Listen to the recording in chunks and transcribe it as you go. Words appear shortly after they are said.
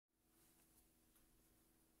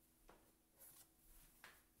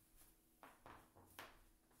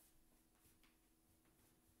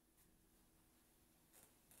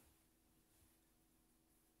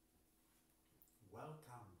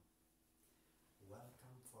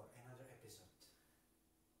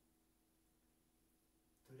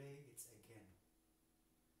today it's again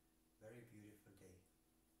very beautiful day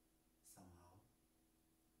somehow,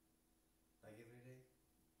 like every day.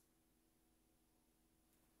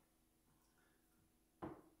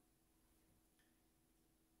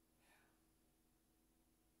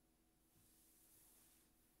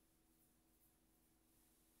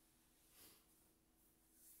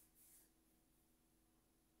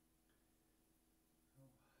 Oh,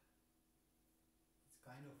 it's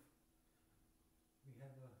kind of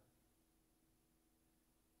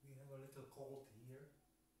we have a little cold here.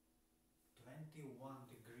 21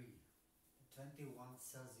 degree, 21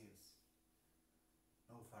 Celsius,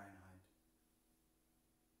 no Fahrenheit,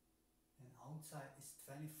 and outside is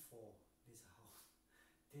 24.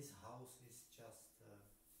 This house is just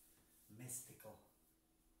mystical.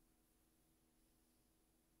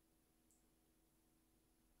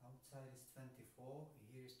 Outside is 24,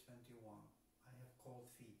 here is 21. I have cold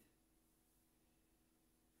feet.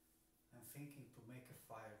 I'm thinking to make a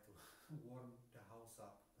fire to warm the house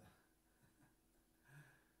up.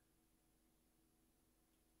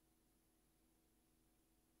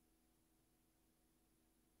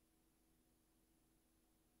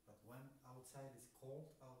 But when outside is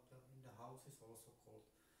cold, out in the house is also cold.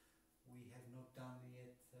 We have not done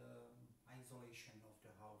yet isolation of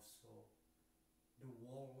the house, so the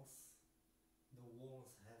walls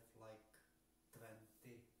have like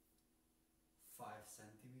 25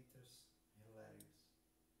 centimeters. Hilarious.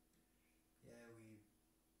 Yeah,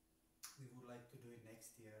 we would like to do it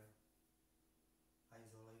next year.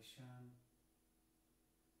 Isolation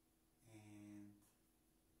and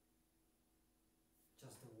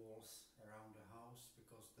just the walls around the house,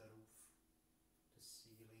 because the roof, the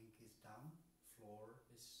ceiling is down, floor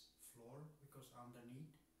is floor, because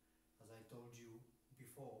underneath, as I told you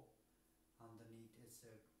before, underneath is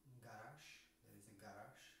a garage. There is a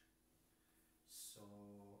garage, so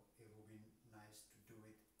it would be nice to do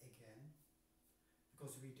it again,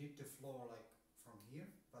 because we did the floor like from here,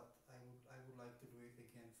 but I would like to do it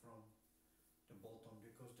again from the bottom,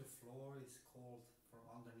 because the floor is cold from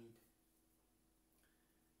underneath.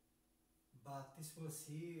 But this we'll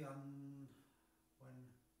see when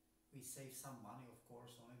we save some money, of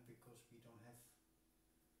course, on it, because we don't have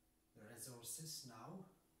the resources now.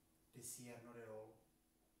 This year, not at all.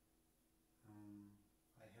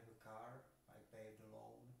 I have a car, I paid the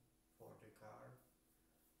loan for the car,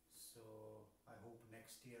 so I hope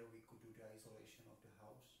next year we could do the isolation of the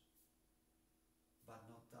house, but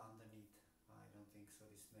not the underneath. I don't think so.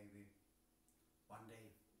 This maybe one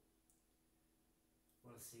day.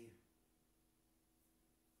 We'll see.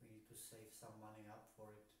 We need to save some money up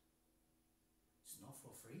for it. It's not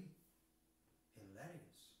for free.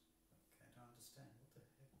 Hilarious. I can't understand. What the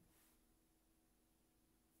heck?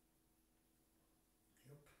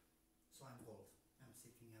 Yep. So I'm cold. I'm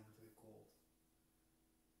sitting, I'm very cold.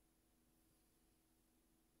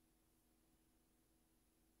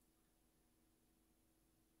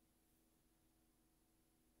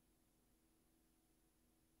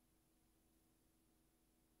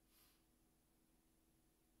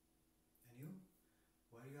 And you?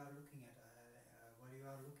 Where you are looking at? Where you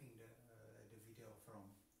are looking the video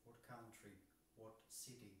from? What country? What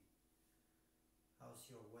city? How's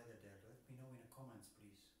your weather there? Let me know in the comments,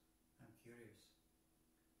 please. I'm curious.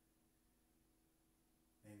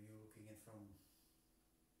 Maybe you're looking at from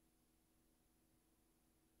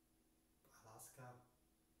Alaska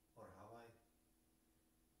or Hawaii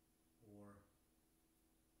or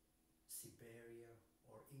Siberia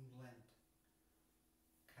or England,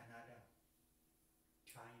 Canada,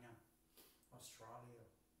 China, Australia,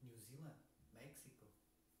 New Zealand, Mexico,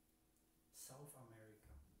 South America.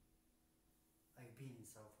 I've been in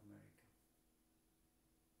South America.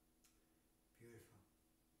 Beautiful.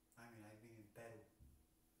 I mean, I've been in Peru.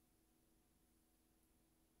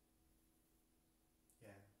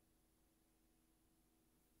 Yeah.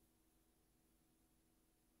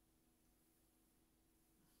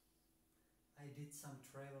 I did some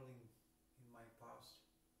traveling in my past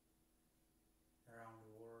around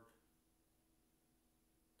the world.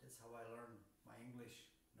 That's how I learned my English.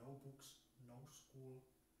 No books, no school.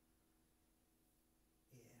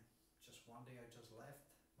 Yeah, just one day I just left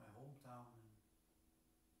my hometown and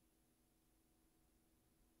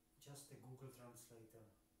just a Google Translator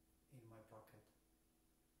in my pocket.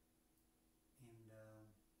 And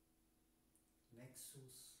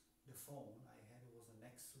Nexus, the phone I had was a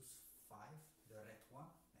Nexus 5, the red one,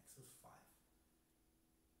 Nexus 5.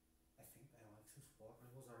 I think Nexus 4,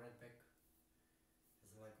 it was a red back.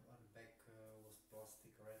 It's like on the back was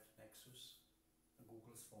plastic red Nexus, a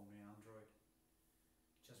Google's phone in Android.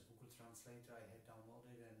 Just Google Translator I had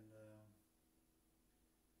downloaded, and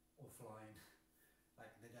offline,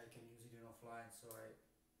 like that I can use it in offline. So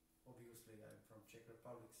obviously I'm from Czech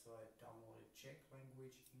Republic, so I downloaded Czech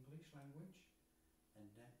language, English language, and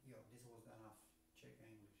then this was enough, Czech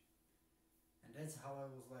English, and that's how I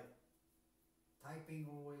was like typing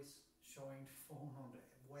always, showing the phone on the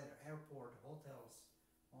weather, airport, hotels,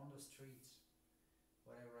 on the streets,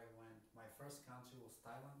 wherever I went. My first country was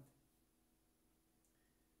Thailand.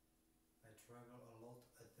 I travel a lot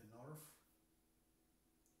at the north.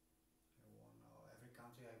 Every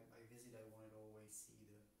country I visit, I want to always see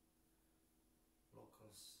the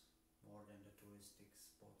locals more than the touristic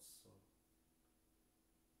spots. So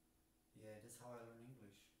yeah, that's how I learn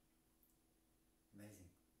English.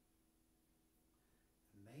 Amazing.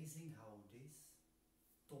 Amazing how this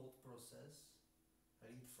thought process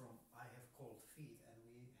lead from I have cold feet and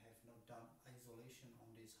we have not done isolation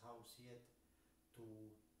on this house yet to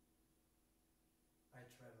I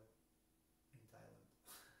travel in Thailand.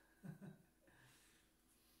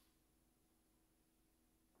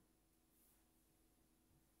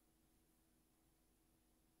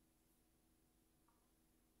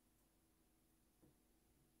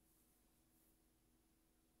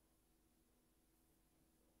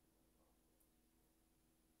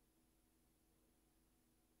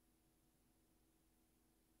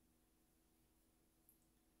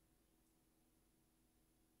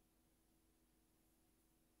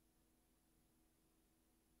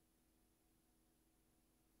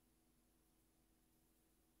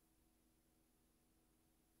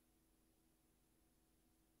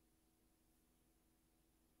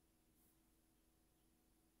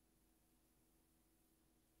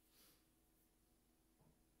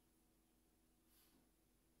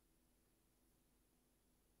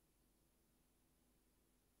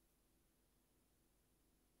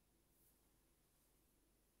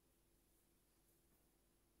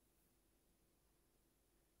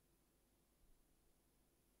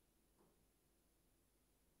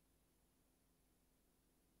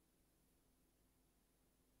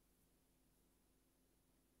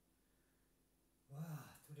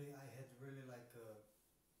 Wow, today I had really like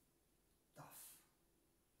tough,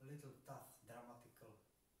 a little tough, dramatical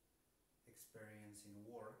experience in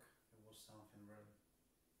work. It was something really.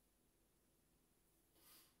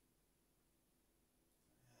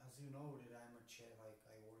 As you know, that I'm a chef. Like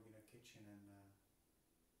I work in a kitchen, and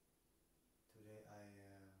today I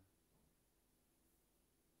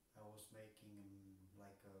was making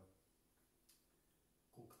like a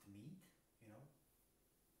cooked meat. You know,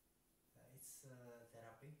 it's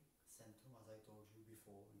therapy centrum, as I told you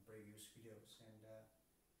before in previous videos, and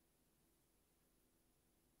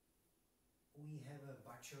we have a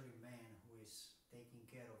butchery man who is taking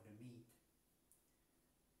care of the meat,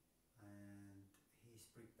 and he's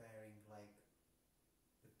preparing like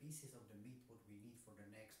the pieces of the meat what we need for the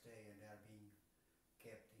next day, and they are being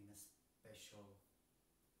kept in a special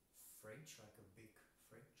fridge, like a big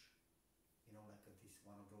fridge, you know, like this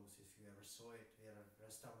one of those, if you ever saw it, where a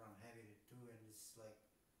restaurant have it too, and it's like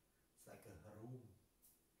a room,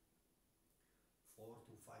 4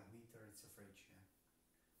 to 5 meter, it's a fridge. Yeah,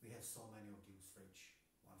 we have so many of these fridge,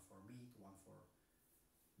 one for meat, one for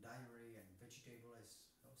dairy and vegetable, is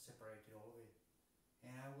separated all of it.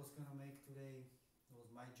 And I was gonna make today, it was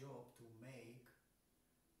my job to make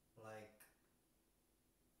like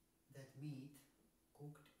that meat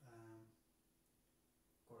cooked.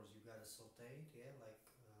 Of course you gotta saute it, yeah, like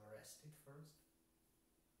rest it first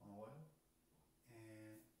on oil,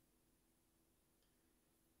 and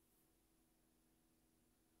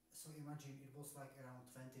so imagine it was like around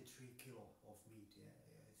 23 kilo of meat. Yeah,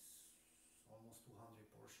 it's almost 200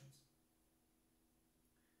 portions.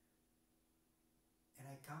 And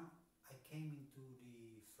I came into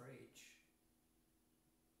the fridge,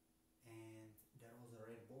 and there was a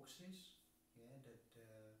red boxes. Yeah, that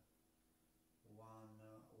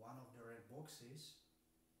one of the red boxes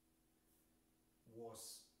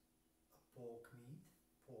was a pork,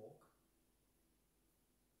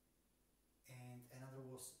 and another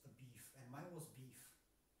was a beef, and mine was beef.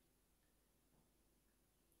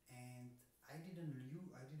 And I didn't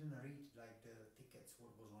read like the tickets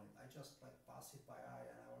what was on it. I just like passed it by eye,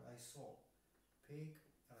 and I saw pig,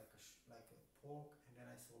 like a pork, and then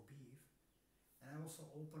I saw beef. And I also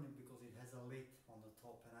opened it because it has a lid on the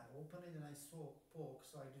top, and I opened it and I saw pork,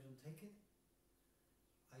 so I didn't take it.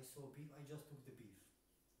 I saw beef, I just took the beef.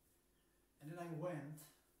 And then I went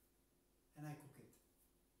and I cook it.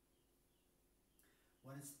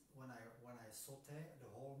 When I saute the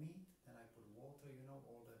whole meat, then I put water, you know,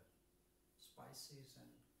 all the spices, and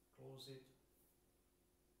close it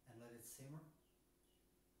and let it simmer.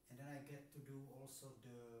 And then I get to do also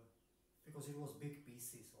the because it was big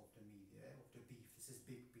pieces of the meat, yeah, of the beef. This is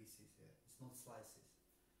big pieces, yeah. It's not slices.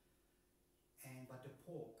 And but the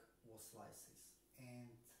pork was slices.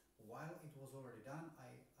 And while it was already done,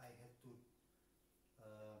 I had to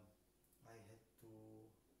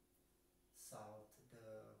salt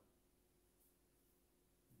the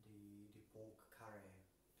pork curry.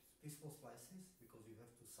 This was slices because you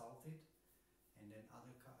have to salt it, and then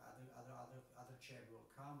other chef will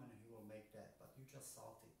come and he will make that. But you just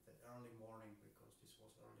salt it that early morning because this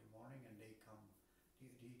was early morning, and they come.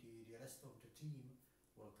 The rest of the team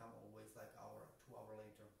will come always like 2 hours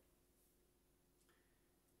later.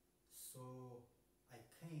 So I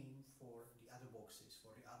came for the other boxes,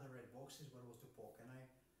 for the other red boxes where was the pork, and I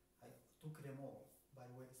took them all. By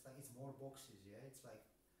the way, it's more boxes, yeah. It's like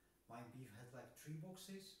my beef had like 3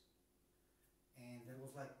 boxes, and there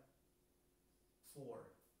was like 4,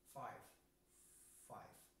 5,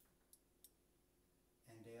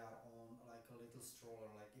 and they are on like a little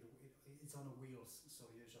stroller, like it's on the wheels,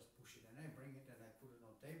 so you just push it, and I bring it and I put it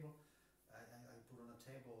on the table. I put on a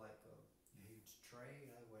table like a huge tray.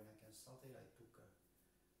 When I can salt it, I took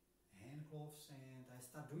hand gloves and I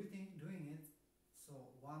start doing it.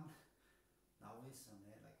 So now listen,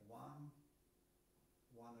 like one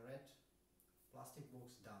red plastic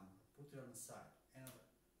box done, put it on the side, another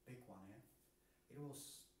big one, yeah. It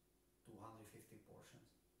was 250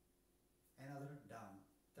 portions. Another done,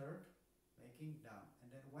 third making done, and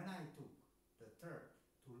then when I took the third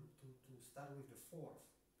to start with the fourth,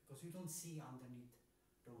 because you don't see underneath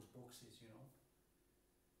those boxes, you know,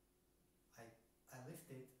 I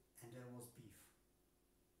lifted and there was beef,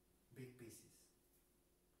 big pieces,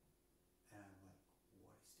 and I'm like,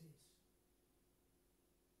 what is this?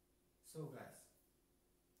 So guys,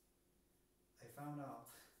 I found out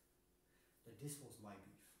that this was my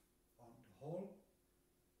beef. On the whole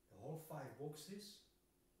 5 boxes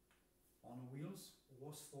on the wheels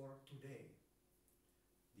was for today.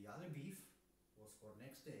 The other beef was for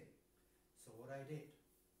next day. So what I did,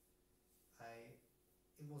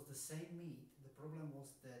 it was the same meat. The problem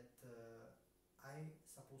was that I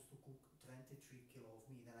supposed to cook 23 kilo of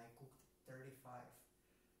meat and I cooked 35.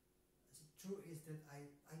 The truth is that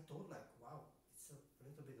I thought like, wow, it's a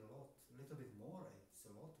little bit more. It's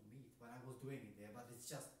a lot of meat when I was doing it there, but it's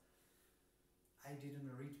just I didn't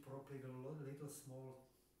read properly the little small.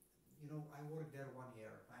 You know, I worked there 1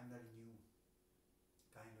 year. I'm very new,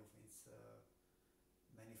 kind of. It's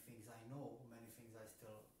many things I know, many things I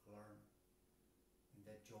still learn in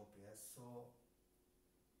that job. Yes, so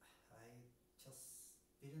I just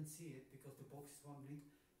didn't see it because the box is one lid.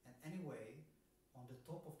 And anyway, on the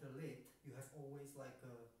top of the lid, you have always like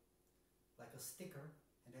a sticker,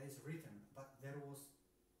 and that is written. But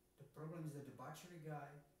the problem is that the butchery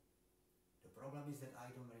guy. The problem is that I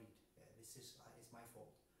don't read. Yeah, this is it's my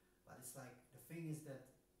fault. But it's like the thing is that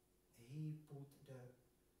he put the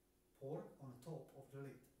pork on the top of the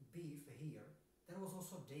lid, beef here. There was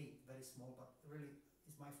also date, very small, but really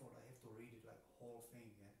it's my fault. I have to read it like whole thing.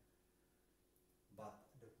 Yeah. But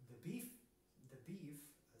the beef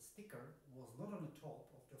sticker was not on the top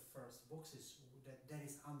of the first boxes. That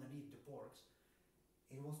is underneath the porks.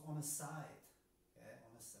 It was on the side. Yeah,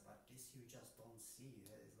 on the side. But this you just don't see.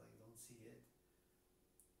 Yeah? It's like you don't see it.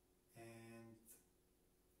 And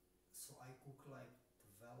so I cook like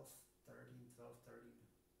 12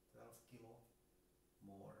 kilo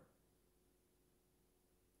more.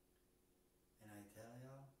 And I tell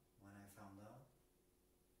you, when I found out,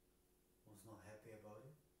 was not happy about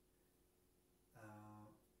it.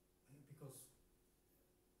 Because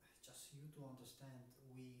just you to understand,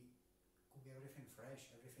 we cook everything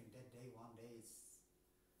fresh, everything that day, one day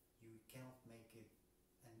you cannot make it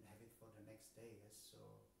and have it for the next day. Yes? So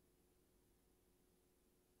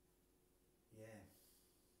yeah.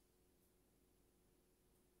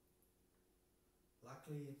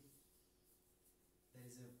 Luckily, there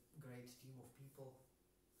is a great team of people,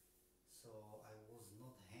 so I was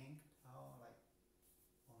not hanged out like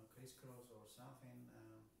on a crisscross or something.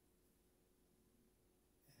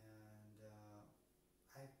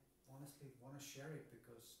 I honestly want to share it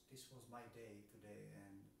because this was my day today,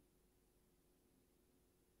 and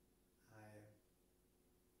I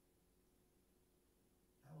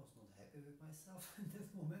was not happy with myself in that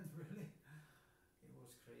moment. Really, it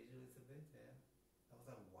was crazy a little bit. Yeah, I was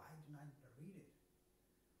like, why didn't I read it?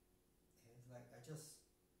 It's like I just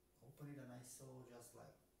opened it and I saw just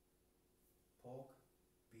like pork,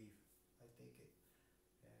 beef. I take it.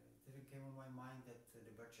 It didn't came on my mind that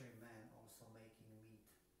the butchery man also making meat.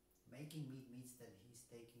 Making meat means that he's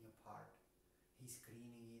taking apart, he's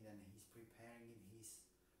cleaning it and he's preparing it, he's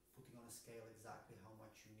putting on a scale exactly how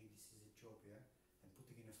much you need. This is a job, yeah, and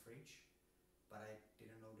putting in a fridge. but I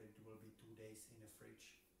didn't know that it will be 2 days in the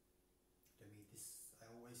fridge. The meat is, I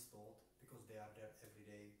always thought, because they are there every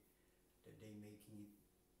day, that they making it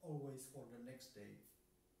always for the next day,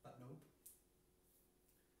 but nope.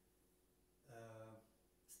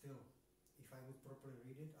 Still, if I would properly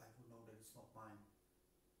read it, I would know that it's not mine.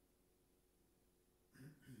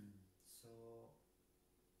 So,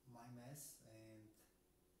 my mess, and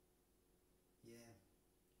yeah.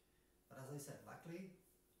 But as I said, luckily,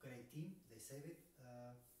 great team, they save it.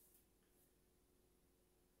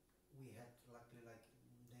 We had, luckily, like,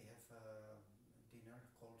 they have dinner,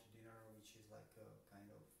 cold dinner, which is like a kind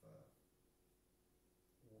of,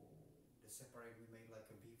 the separate, we made like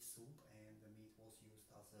a beef soup, and the meat was used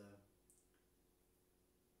as a,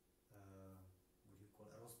 what do you call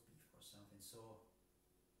it, roast beef or something. So,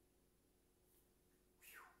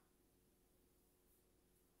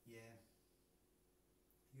 yeah,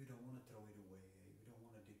 you don't want to throw it away, you don't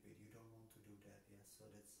want to dip it, you don't want to do that, yeah. So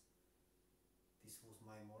this was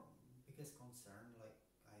my biggest concern. Like,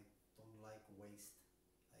 I don't like waste.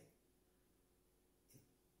 Like,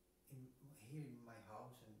 it here in my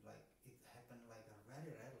house, and like it happened like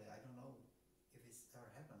very rarely. I don't know if it's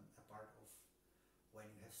ever happened, apart of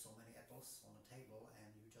when you have so many apples on the table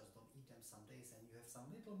and you just don't eat them some days, and you have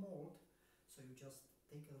some little mold, so you just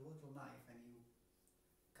take a little knife and you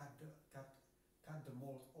cut the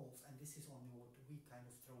mold off, and this is only what we kind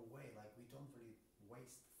of throw away. Like, we don't really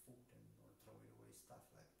waste food and or throw it away stuff.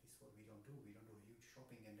 Like, this is what we don't do. We don't do huge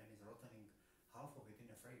shopping and then it's rotting half of it in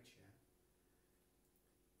the fridge. Yeah.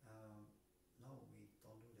 No, we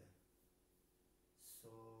don't do that.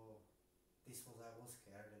 So this was, I was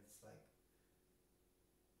scared that it's like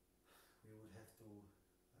we would have to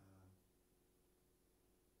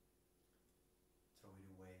throw it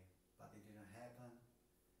away, but it didn't happen.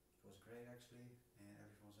 It was great actually, and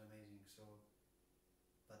everything was amazing. So,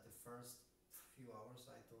 but the first few hours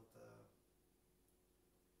I thought that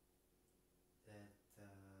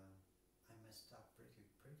I messed up pretty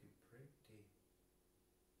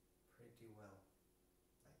well,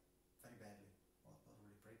 like very badly. Well, not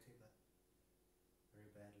really pretty, but very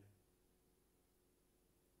badly.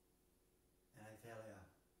 And I tell ya,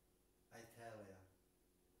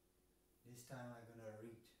 this time I'm gonna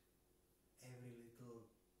read every little.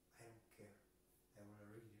 I don't care. I will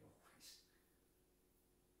read it always.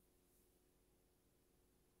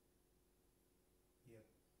 Yep,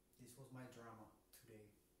 this was my drama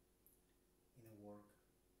today in a work.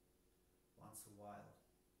 Once a while.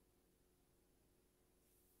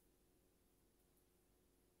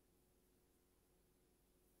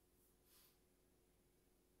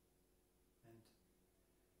 And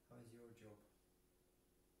how is your job?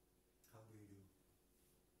 How do you do?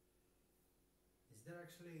 Is there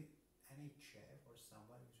actually any chef or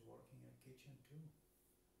somebody who's working in a kitchen too?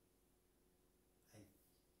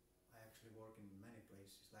 I actually work in many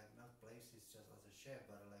places, like not places just as a chef,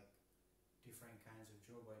 but like different kinds of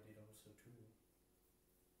job I did also too.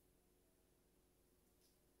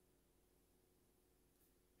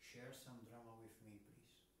 Share some drama with me,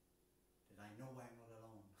 please, that I know I'm not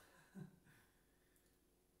alone.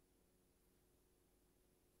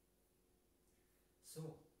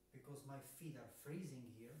 So, because my feet are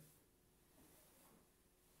freezing here,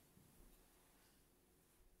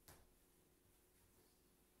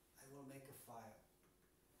 I will make a fire.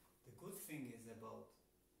 The good thing is about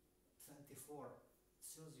 24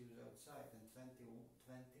 Celsius outside and 20,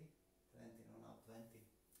 no, not 20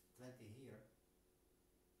 here,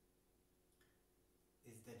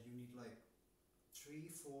 is that you need like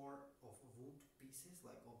 3-4 of wood pieces,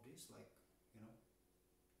 like of this, like, you know,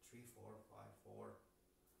 3-4-5-4,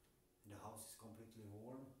 and the house is completely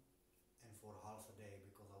warm, and for half a day,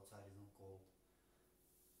 because outside is not cold.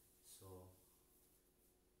 So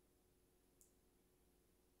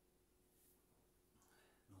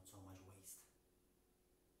not so much waste.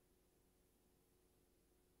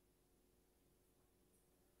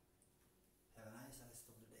 Have a nice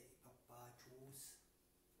rest of the day. Papa, choose.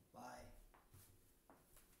 Bye.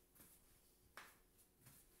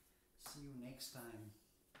 See you next time.